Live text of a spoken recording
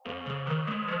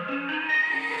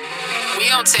We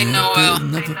don't take no L.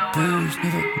 Never bruise,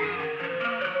 never.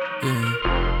 Yeah.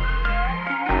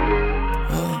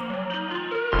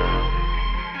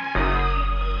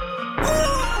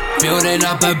 Building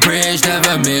up a bridge,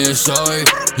 never miss, oh.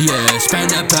 Yeah,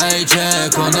 spend a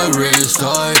paycheck on the wrist,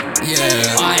 oh.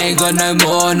 Yeah, I ain't got no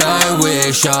more, no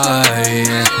wish, oh.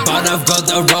 Yeah. But I've got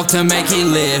the rock to make it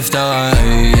lift, oh.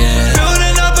 Yeah.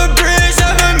 Building up a bridge,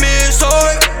 never miss,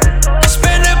 oh.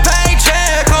 Spend a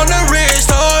paycheck on the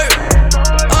wrist, oh.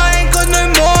 I ain't got no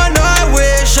more, no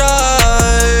wish,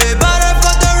 oh. But I've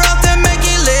got the rock to make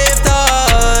it lift,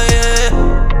 oh.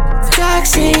 Yeah.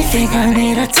 Taxi, think I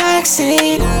need a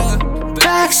taxi.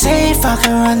 Backseat, fuck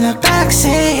her on the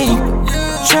backseat.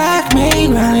 Track me,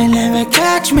 running, never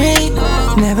catch me.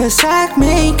 Never sack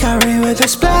me, curry with a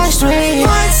splash three.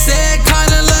 Mindset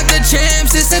kinda like the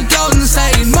champs, it's a golden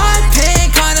state. My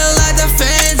pen kinda like the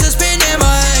fans, it's been in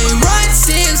my aim. Right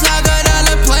since I got all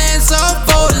the plans, so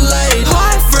forward late.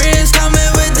 High friends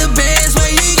coming with the bands,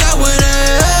 where you going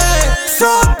at?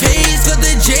 Front P's, got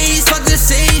the G's, fuck the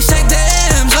C's, shake the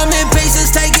M's. I'm in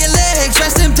pieces, take your legs,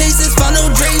 rest in pieces, funnel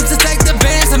dreams to take the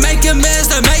bands, to make a mess,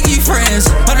 to make you friends.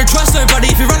 I don't trust nobody,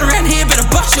 if you run around here, better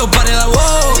bust your body like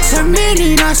whoa. So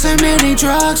many nights, so many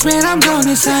drugs, man, I'm going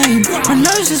insane. My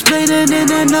nose is bleeding in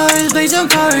the nosebleeds on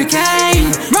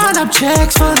cocaine. Run up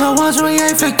checks for the ones we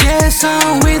ain't forget, so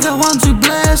we the ones who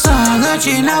bless, so I'll let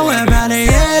you know about it,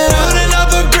 yeah. Building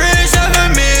up a bridge, never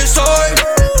miss, oh.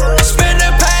 Spend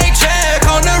a paycheck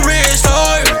on the wrist,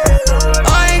 oh.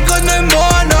 I ain't got no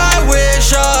more, no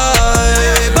wish,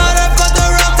 oh. But I've got the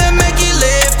rock to make it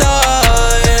lift,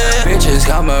 oh. Yeah. Bitches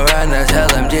come around, I tell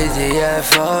them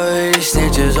GTFO.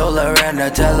 Snitches all around, I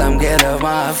tell them get off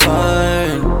my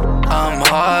phone. I'm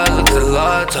high, look a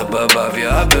lot, top above you.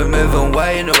 I've been moving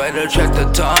way, no way to track the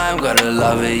time, gotta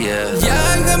love it, yeah.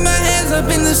 Yeah, I got my hands up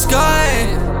in the sky,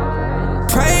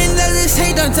 praying that this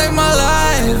hate don't take my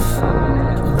life.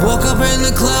 Woke up in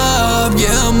the club,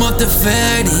 yeah, I'm off the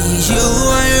fatties. You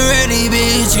ain't ready,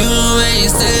 bitch, you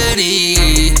ain't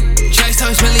steady. Chase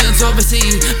toast millions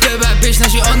overseas, good bad bitch, now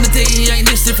she on the D. Ain't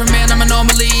this different, man, I'm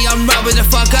anomaly. I'm right where the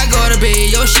fuck I gotta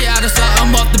be. Yo shit out of sight,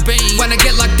 I'm off the beat. When I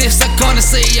get like this, I gonna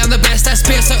see I'm the best, that's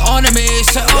peer, so honor me,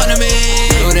 so honor me.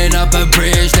 Building up a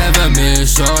bridge, never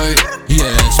miss, oh.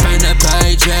 Yeah, spend a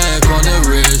paycheck on the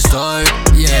wrist, oh.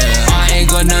 Yeah, I ain't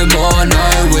got no more,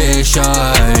 no wish,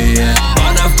 oh. Yeah,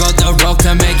 but I've got the rock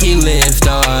to make it lift,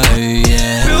 oh.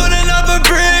 Yeah. Building up a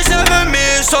bridge, never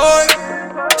miss, oh.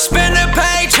 Spend a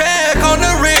paycheck on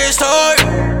the wrist, oh.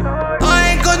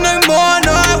 I ain't got no more,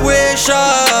 no wish,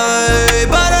 oh.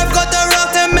 But I've got the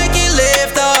rock to make it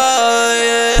lift, oh.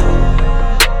 Yeah.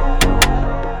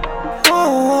 Whoa,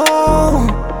 whoa,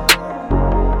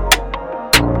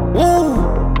 whoa.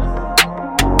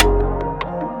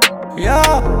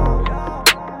 Yeah.